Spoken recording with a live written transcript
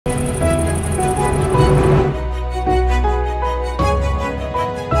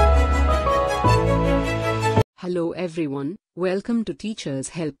Hello everyone, welcome to Teachers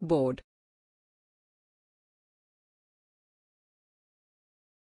Help Board.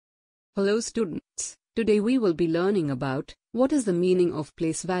 Hello students, today we will be learning about what is the meaning of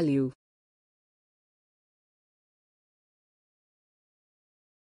place value.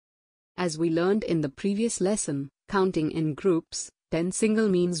 As we learned in the previous lesson, counting in groups, 10 single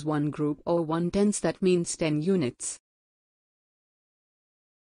means one group or 1/10, that means 10 units.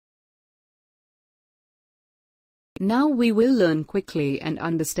 Now we will learn quickly and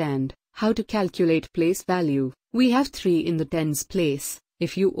understand how to calculate place value. We have 3 in the tens place.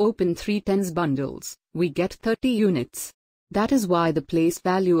 If you open 3 tens bundles, we get 30 units. That is why the place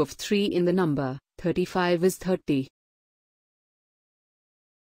value of 3 in the number 35 is 30.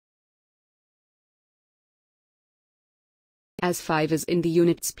 As 5 is in the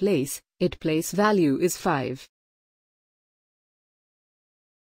units place, its place value is 5.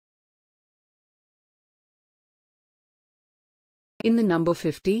 In the number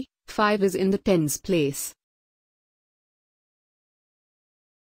 50, 5 is in the tens place.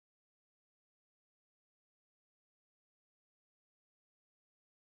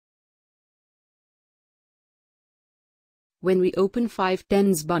 When we open 5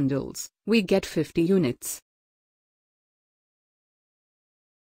 tens bundles, we get 50 units.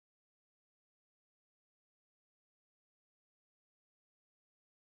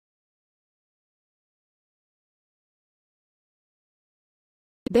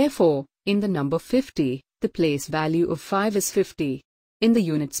 Therefore, in the number 50, the place value of 5 is 50. In the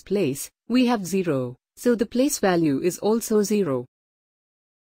units place, we have 0, so the place value is also 0.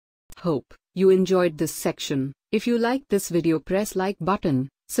 Hope you enjoyed this section. If you like this video, press like button,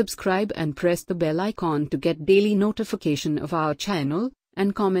 subscribe and press the bell icon to get daily notification of our channel,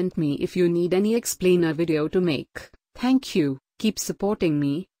 and comment me if you need any explainer video to make. Thank you, keep supporting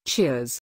me, cheers.